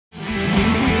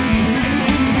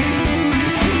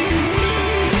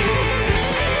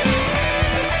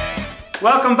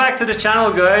Welcome back to the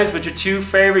channel, guys, with your two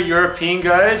favorite European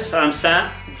guys. I'm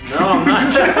Sam. No, I'm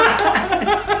not.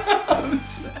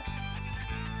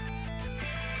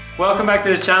 Welcome back to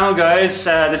the channel, guys.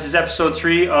 This is episode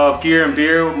 3 of Gear and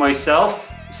Beer with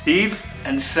myself, Steve.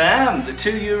 And Sam, the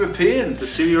two Europeans. The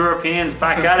two Europeans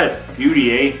back at it.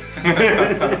 Beauty, eh?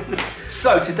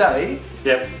 So today,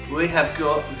 yep, we have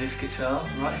got this guitar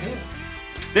right here.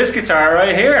 This guitar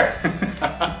right here.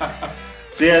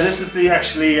 So yeah, this is the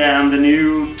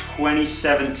new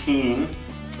 2017.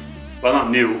 Well, not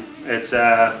new. It's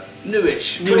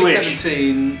newish.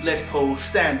 2017 Les Paul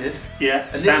standard. Yeah,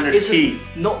 and standard this T.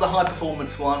 Not the high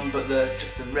performance one, but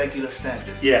just the regular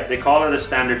standard. Yeah, they call it a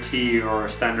standard T or a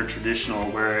standard traditional,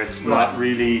 where it's not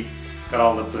really got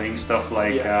all the bling stuff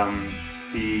like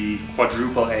the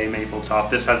quadruple-A maple top.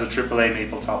 This has a triple-A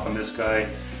maple top on this guy.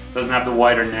 Doesn't have the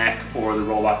wider neck or the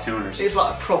robot tuners. It's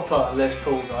like a proper Les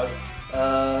Paul though.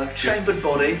 Chambered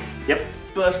body. Yep.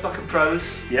 Burst bucket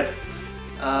pros. Yep.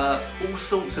 All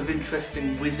sorts of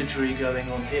interesting wizardry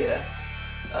going on here.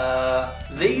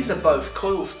 These are both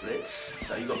coil splits.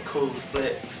 So you've got a coil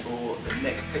split for the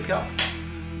neck pickup.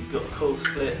 You've got a coil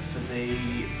split for the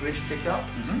bridge pickup.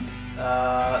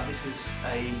 This is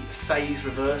a phase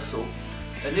reversal.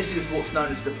 And this is what's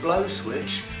known as the blow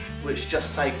switch, which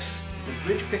just takes the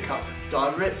bridge pickup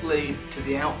directly to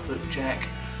the output jack,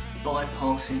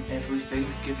 bypassing everything,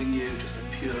 giving you just a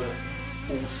pure,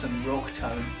 awesome rock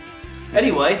tone.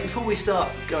 Anyway, before we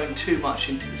start going too much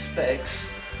into the specs,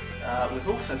 we've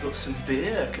also got some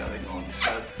beer going on,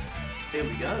 so here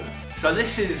we go. So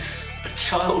this is a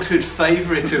childhood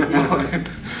favourite of mine.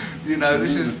 You know,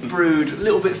 this is brewed a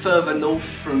little bit further north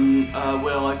from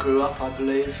where I grew up, I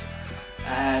believe,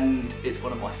 and it's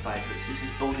one of my favourites. This is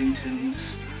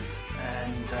Boddingtons,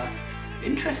 and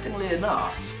interestingly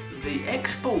enough, the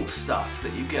export stuff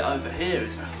that you get over here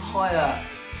is a higher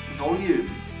volume,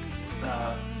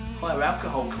 higher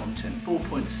alcohol content,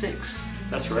 4.6.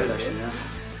 That's right, actually, yeah.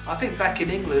 I think back in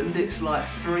England it's like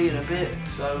 3 and a bit,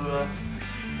 so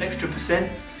extra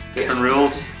percent. Different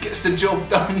rules. Gets the job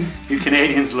done. You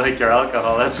Canadians like your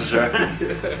alcohol, that's for sure.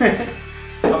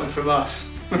 Coming from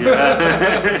us.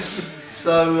 Yeah.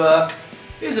 So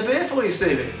here's a beer for you,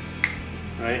 Stevie.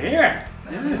 Right here.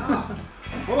 There we are.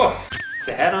 Whoa.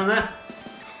 The head on that.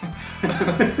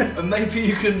 And maybe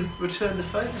you can return the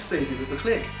favour, Stevie, with a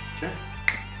click. Sure.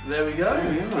 There we go.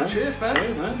 There we go, man. Cheers, man.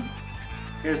 Cheers, man.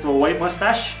 Here's the white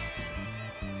mustache.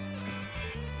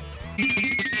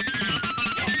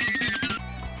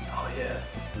 Oh yeah,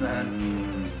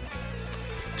 man.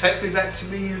 Takes me back to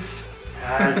my youth.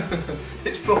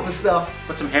 It's proper stuff.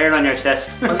 Put some hair on your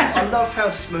chest. I love how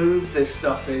smooth this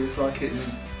stuff is. Like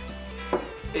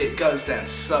it goes down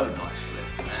so nicely.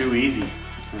 Man. Too easy.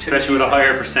 Especially with a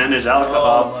higher percentage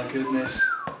alcohol. Oh my goodness.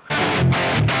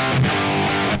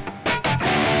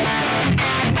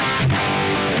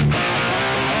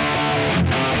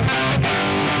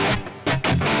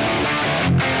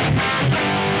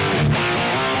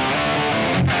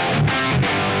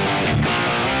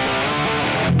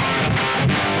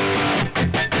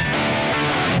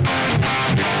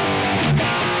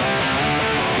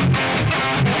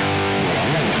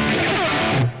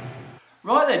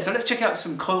 Right then, so let's check out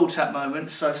some coil tap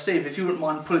moments. So Steve, if you wouldn't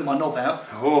mind pulling my knob out.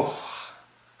 Oh.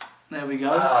 There we go.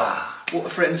 What are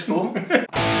friends for?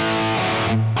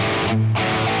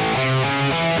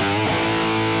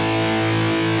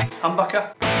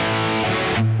 Humbucker.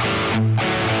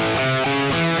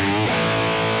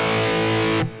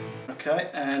 Okay,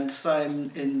 and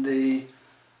same in the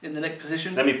neck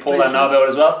position. Let me pull that knob out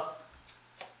as well.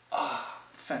 Oh,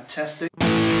 fantastic.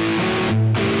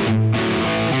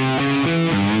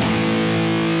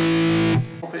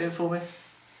 Pop it in for me.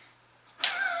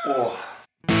 Oh.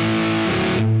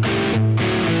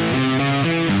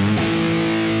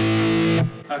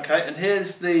 Okay, and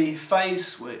here's the phase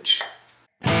switch.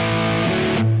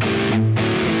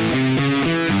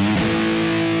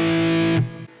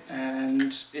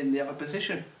 And in the other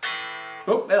position.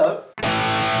 Oh, hello.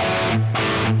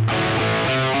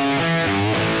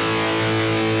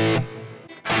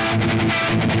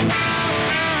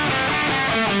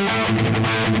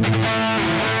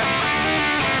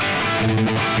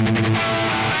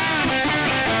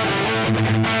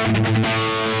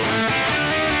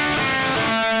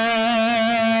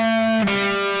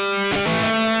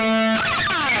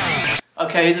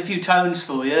 Okay, here's a few tones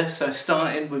for you. So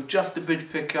starting with just the bridge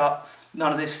pickup,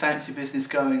 none of this fancy business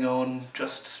going on,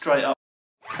 just straight up.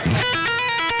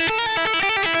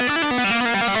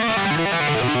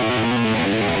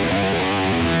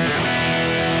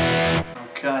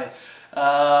 Okay,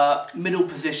 Middle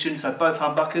position, so both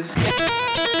humbuckers.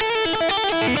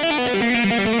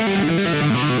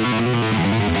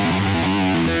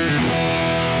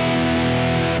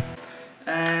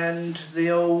 And the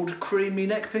old creamy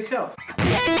neck pickup.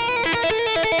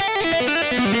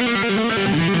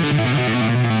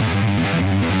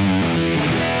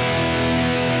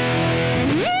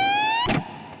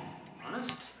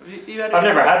 Honest? I've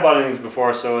never had Boddingtons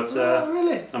before, so it's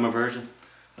really? I'm a virgin.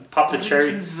 Pop the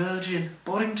cherry. Boddingtons Virgin.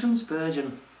 Boddingtons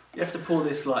Virgin. You have to pour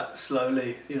this like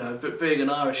slowly, you know, but being an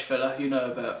Irish fella, you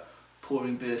know about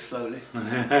pouring beer slowly. I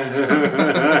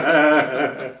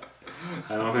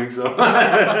don't think so.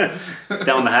 It's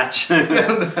down the hatch. Down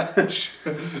the hatch.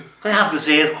 I have to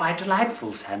say it's quite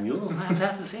delightful, Samuel. I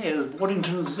have to say it's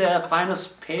Boddington's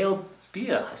finest pale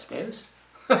beer, I suppose.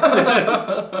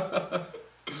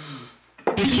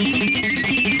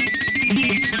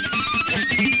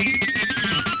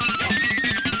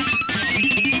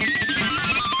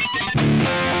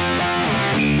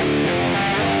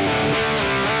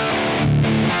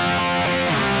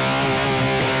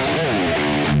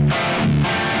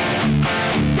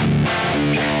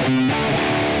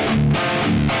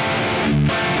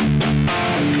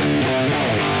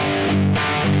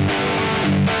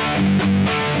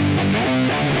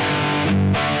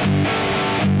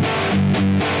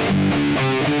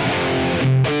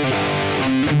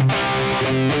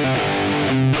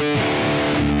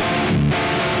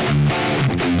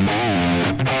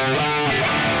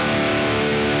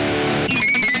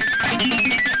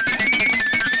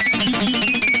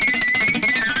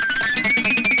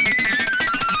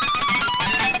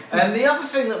 And the other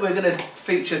thing that we're going to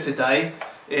feature today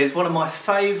is one of my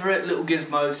favourite little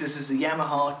gizmos. This is the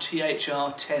Yamaha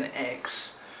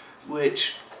THR-10X,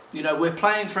 which, you know, we're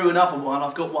playing through another one.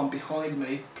 I've got one behind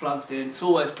me, plugged in. It's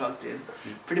always plugged in.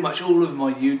 Pretty much all of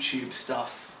my YouTube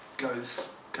stuff goes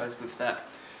with that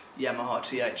Yamaha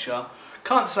THR.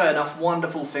 Can't say enough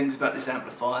wonderful things about this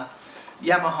amplifier.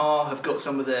 Yamaha have got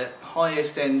some of their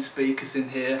highest end speakers in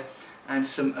here and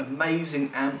some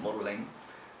amazing amp modelling.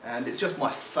 And it's just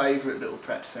my favourite little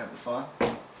practice amplifier.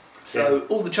 So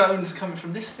all the tones are coming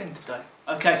from this thing today.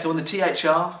 Okay, so on the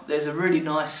THR, there's a really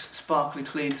nice sparkly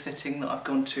clean setting that I've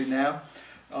gone to now.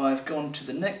 I've gone to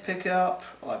the neck pickup,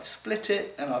 I've split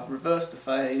it, and I've reversed the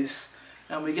phase,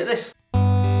 and we get this.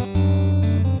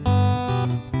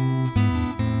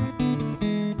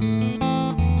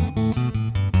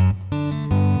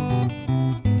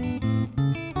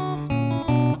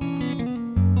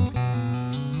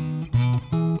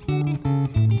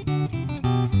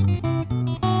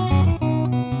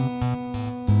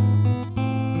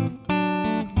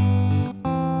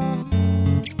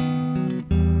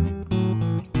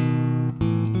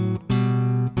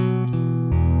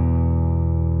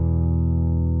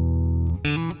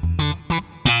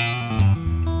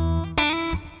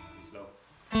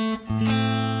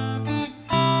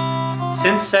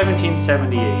 Since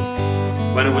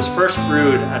 1778, when it was first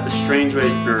brewed at the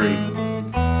Strangeways Brewery,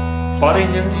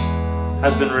 Boddingtons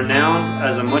has been renowned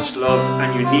as a much-loved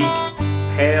and unique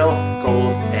pale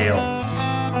gold ale.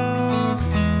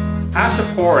 After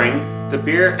pouring, the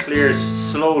beer clears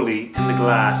slowly in the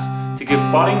glass to give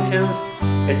Boddingtons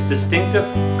its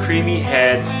distinctive creamy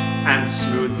head and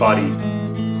smooth body.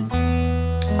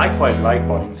 I quite like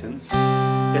Boddingtons.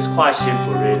 It's quite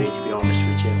simple really, to be honest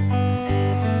with you.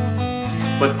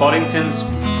 But Boddingtons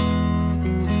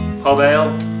Pub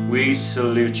Ale, we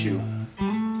salute you.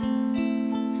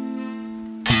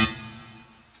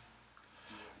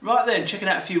 Right then, checking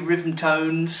out a few rhythm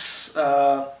tones.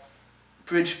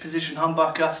 Bridge position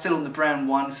humbucker, still on the brown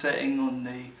 1 setting on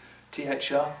the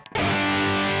THR.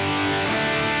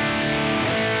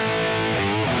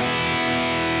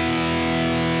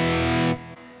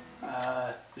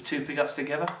 The two pickups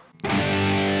together.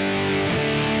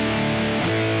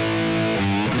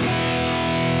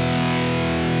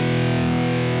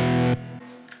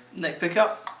 Neck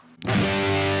pickup.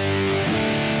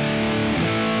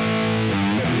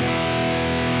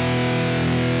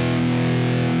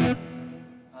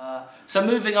 So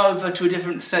moving over to a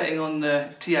different setting on the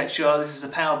THR, this is the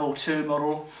Powerball 2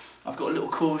 model. I've got a little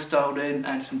chorus dialed in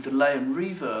and some delay and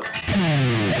reverb.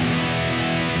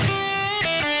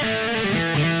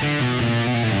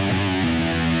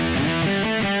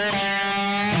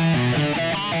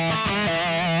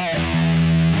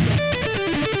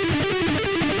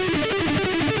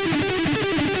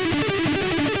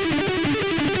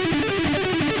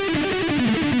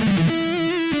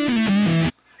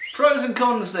 Pros and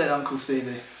cons then, Uncle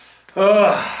Stevie?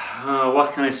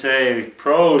 What can I say?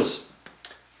 Pros.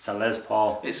 It's a Les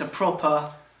Paul. It's a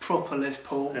proper proper Les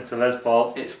Paul. It's a Les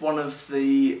Paul. It's one of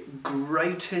the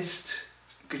greatest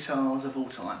guitars of all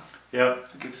time.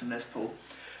 Yep. The Gibson Les Paul.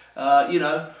 You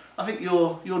know, I think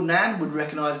your nan would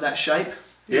recognise that shape.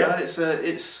 You know,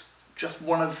 it's just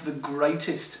one of the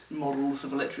greatest models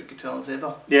of electric guitars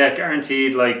ever. Yeah,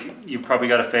 guaranteed. Like, you've probably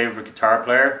got a favourite guitar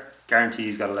player. Guaranteed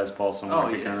he's got a Les Paul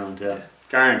somewhere kicking around. Yeah,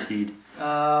 guaranteed.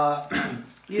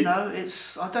 You know,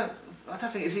 I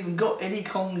don't think it's even got any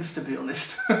cons, to be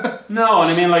honest. No,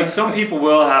 and I mean, like, some people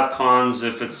will have cons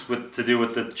if it's to do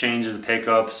with the change of the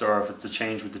pickups, or if it's a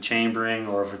change with the chambering,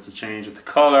 or if it's a change with the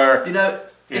colour. You know,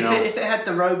 if it had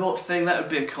the robot thing, that would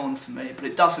be a con for me, but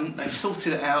it doesn't. They've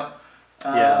sorted it out.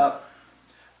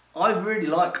 I really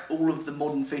like all of the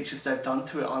modern features they've done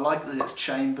to it. I like that it's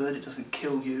chambered, it doesn't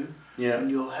kill you when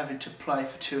you're having to play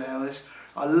for 2 hours.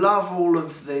 I love all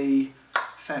of the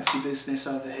fancy business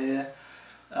over here.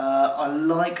 I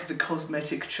like the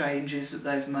cosmetic changes that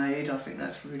they've made. I think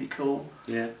that's really cool.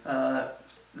 Yeah.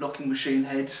 Locking machine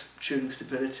heads, tuning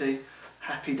stability,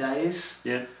 happy days.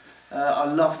 Yeah. I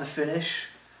love the finish.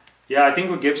 Yeah, I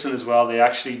think with Gibson as well, they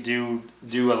actually do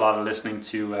a lot of listening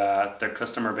to their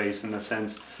customer base in a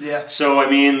sense. Yeah. So I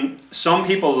mean, some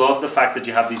people love the fact that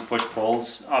you have these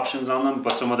push-pulls options on them,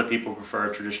 but some other people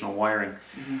prefer traditional wiring.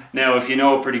 Now, if you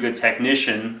know a pretty good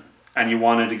technician and you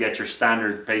wanted to get your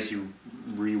standard basically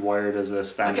rewired as a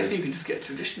standard, I guess you can just get a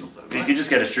traditional though, right? You could just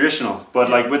get a traditional, but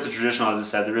like with the traditional, as I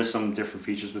said, there is some different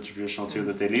features with traditional too,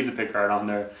 that they leave the pickguard on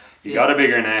there. You got a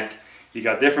bigger neck, you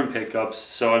got different pickups.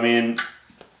 So I mean,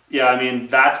 yeah, I mean,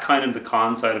 that's kind of the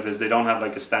con side of it, is they don't have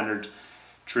like a standard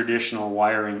traditional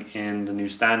wiring in the new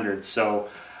standards. So,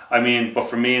 I mean, but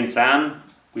for me and Sam,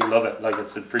 we love it. Like,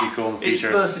 it's a pretty cool feature.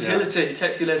 It's versatility. It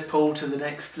takes your Les Paul to the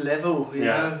next level, you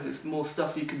know. There's more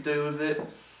stuff you can do with it.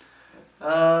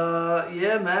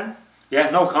 Yeah, man. Yeah,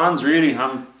 no cons really.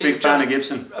 I'm a big fan of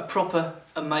Gibson. A proper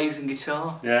amazing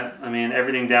guitar. Yeah, I mean,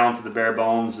 everything down to the bare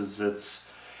bones is it's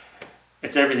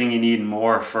everything you need and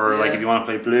more for like if you want to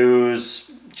play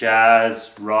blues, jazz,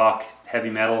 rock, heavy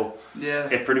metal. Yeah.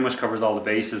 It pretty much covers all the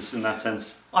bases in that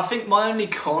sense. I think my only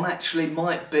con actually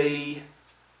might be,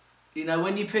 you know,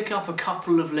 when you pick up a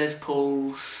couple of Les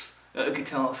Pauls at a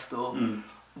guitar store,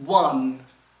 one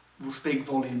will speak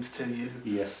volumes to you.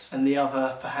 Yes. And the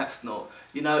other perhaps not.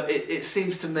 You know, it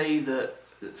seems to me that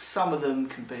some of them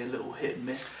can be a little hit and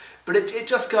miss. But it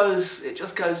just goes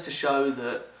to show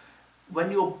that when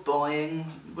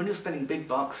you're spending big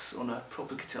bucks on a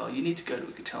proper guitar, you need to go to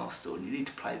a guitar store and you need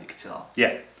to play the guitar.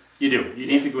 Yeah, you do. You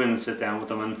need to go in and sit down with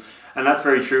them, and that's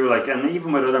very true. Like, and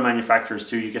even with other manufacturers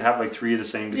too, you could have like 3 of the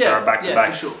same guitar back to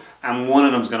back, for sure. And one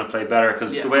of them's going to play better.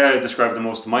 Because the way I describe it to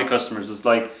most of my customers is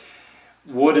like,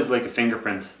 wood is like a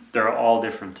fingerprint. They're all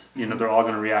different. You know, they're all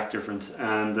going to react different.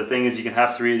 And the thing is, you can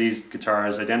have 3 of these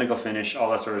guitars, identical finish,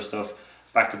 all that sort of stuff,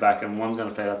 back to back, and one's going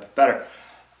to play that bit better.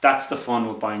 That's the fun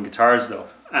with buying guitars though.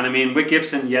 And I mean, with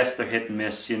Gibson, yes, they're hit and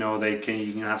miss. You know, you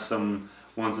can have some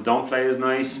ones that don't play as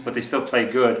nice, but they still play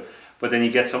good. But then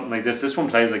you get something like this. This one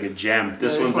plays like a gem.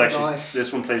 This one's actually nice.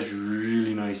 This one plays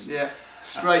really nice. Yeah,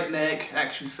 straight neck,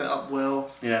 action set up well.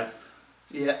 Yeah,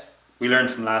 yeah. We learned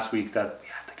from last week that we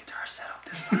have the guitar set up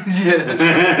this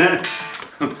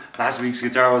time. Last week's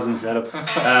guitar wasn't set up.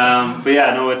 But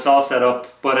yeah, no, it's all set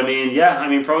up. But I mean, yeah, I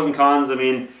mean, pros and cons. I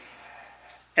mean,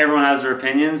 everyone has their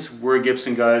opinions. We're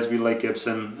Gibson guys. We like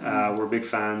Gibson. We're big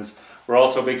fans. We're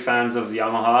also big fans of the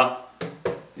Yamaha.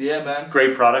 Yeah, man.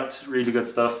 Great product. Really good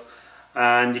stuff.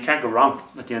 And you can't go wrong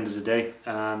at the end of the day.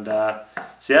 And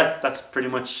so yeah, that's pretty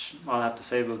much all I have to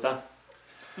say about that.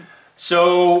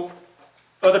 So,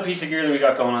 other piece of gear that we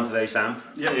got going on today, Sam,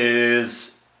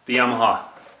 is the Yamaha.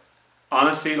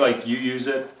 Honestly, like, you use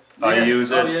it, I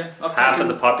use it, half of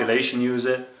the population use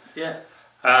it. Yeah.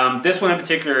 This one in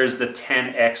particular is the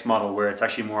 10X model, where it's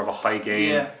actually more of a high gain.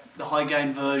 Yeah, the high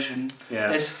gain version. Yeah.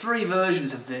 There's 3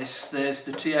 versions of this. There's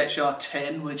the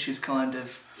THR10, which is kind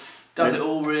of does it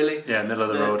all really. Yeah, middle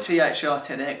of the road. The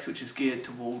THR10X, which is geared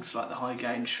towards like the high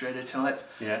gain shredder type.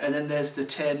 Yeah. And then there's the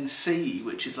 10C,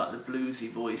 which is like the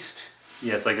bluesy voiced.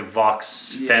 Yeah, it's like a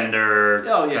Vox Fender.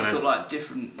 Oh yeah, it's got like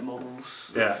different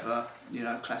models of you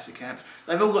know, classic amps.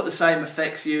 They've all got the same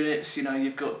effects units. You know,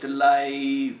 you've got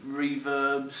delay,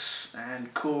 reverbs,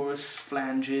 and chorus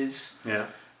flanges. Yeah.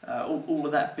 All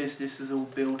of that business is all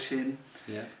built in.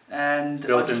 Yeah. And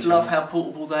I just love how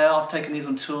portable they are. I've taken these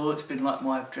on tour. It's been like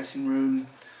my dressing room.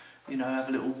 You know, have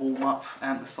a little warm up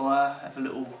amplifier, have a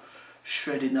little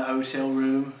shred in the hotel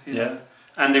room. You know.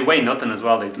 And they weigh nothing as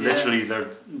well. They literally, they're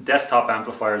desktop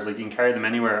amplifiers. Like, you can carry them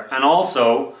anywhere. And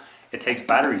also, it takes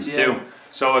batteries too.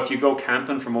 So if you go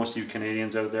camping, for most of you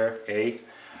Canadians out there,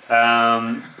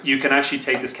 You can actually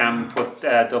take this cam and put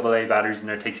AA batteries in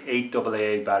there. It takes 8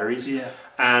 AA batteries. Yeah.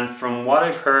 And from what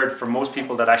I've heard, for most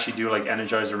people that actually do like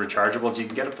Energizer rechargeables, you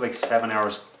can get up to like 7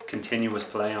 hours continuous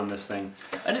play on this thing.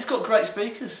 And it's got great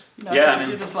speakers. You know, yeah, if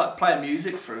you're just like playing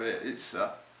music through it, it's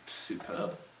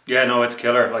superb. Yeah, no, it's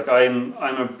killer. Like I'm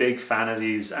a big fan of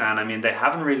these, and I mean they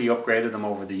haven't really upgraded them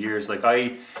over the years. Like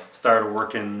I started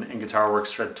working in Guitar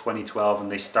Works for 2012,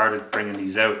 and they started bringing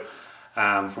these out.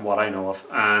 From what I know of,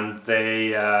 and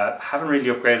they haven't really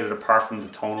upgraded apart from the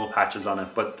tonal patches on it,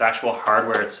 but the actual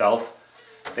hardware itself,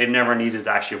 they've never needed to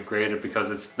actually upgrade it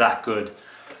because it's that good.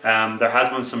 There has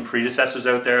been some predecessors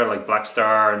out there like Black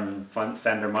Star and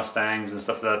Fender Mustangs and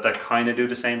stuff like that kind of do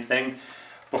the same thing,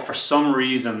 but for some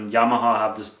reason Yamaha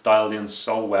have this dialed in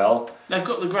so well. They've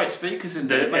got the great speakers in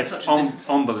there. It's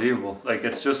unbelievable. Like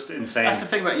it's just insane. That's the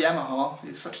thing about Yamaha.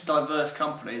 It's such a diverse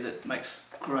company that makes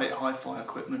great hi-fi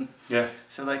equipment. Yeah.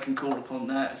 So they can call upon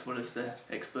that as well as their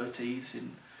expertise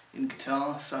in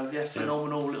guitar. So yeah,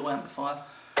 phenomenal little amplifier.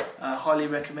 Highly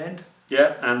recommend.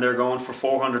 Yeah, and they're going for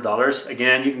 $400.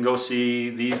 Again, you can go see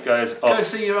these guys up. Go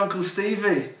see your Uncle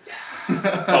Stevie.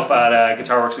 Up at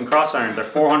Guitar Works in Cross Iron. They're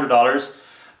 $400.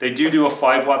 They do a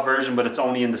 5-watt version, but it's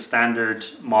only in the standard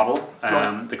model,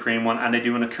 the cream one, and they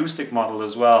do an acoustic model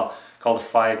as well called the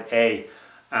 5A.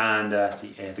 And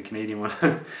the Canadian one,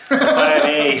 the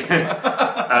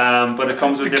 5A. But it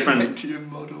comes with different. Canadian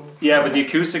model. Yeah, but the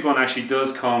acoustic one actually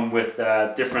does come with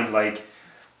different like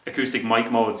acoustic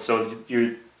mic modes. So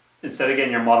you instead of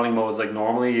getting your modeling modes like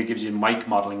normally, it gives you mic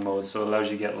modeling modes. So it allows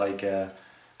you to get like a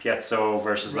piezo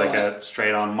versus like a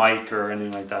straight on mic or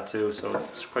anything like that too. So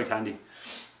it's quite handy.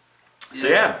 So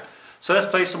yeah, so let's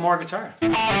play some more guitar.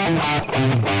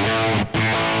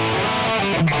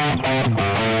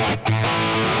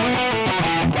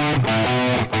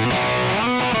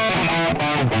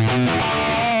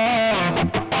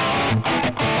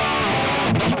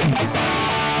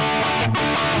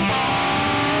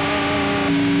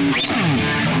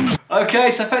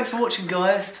 Okay, so thanks for watching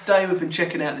guys. Today we've been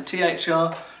checking out the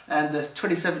THR and the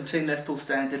 2017 Les Paul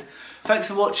Standard. Thanks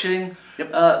for watching.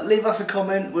 Yep. Leave us a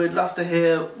comment. We'd love to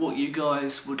hear what you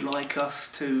guys would like us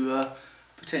to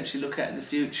potentially look at in the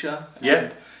future.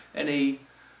 Yeah. And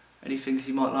any things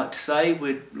you might like to say,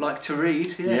 we'd like to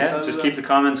read. Yeah, so, just keep the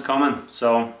comments coming.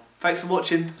 So thanks for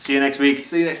watching. See you next week.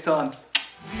 See you next time.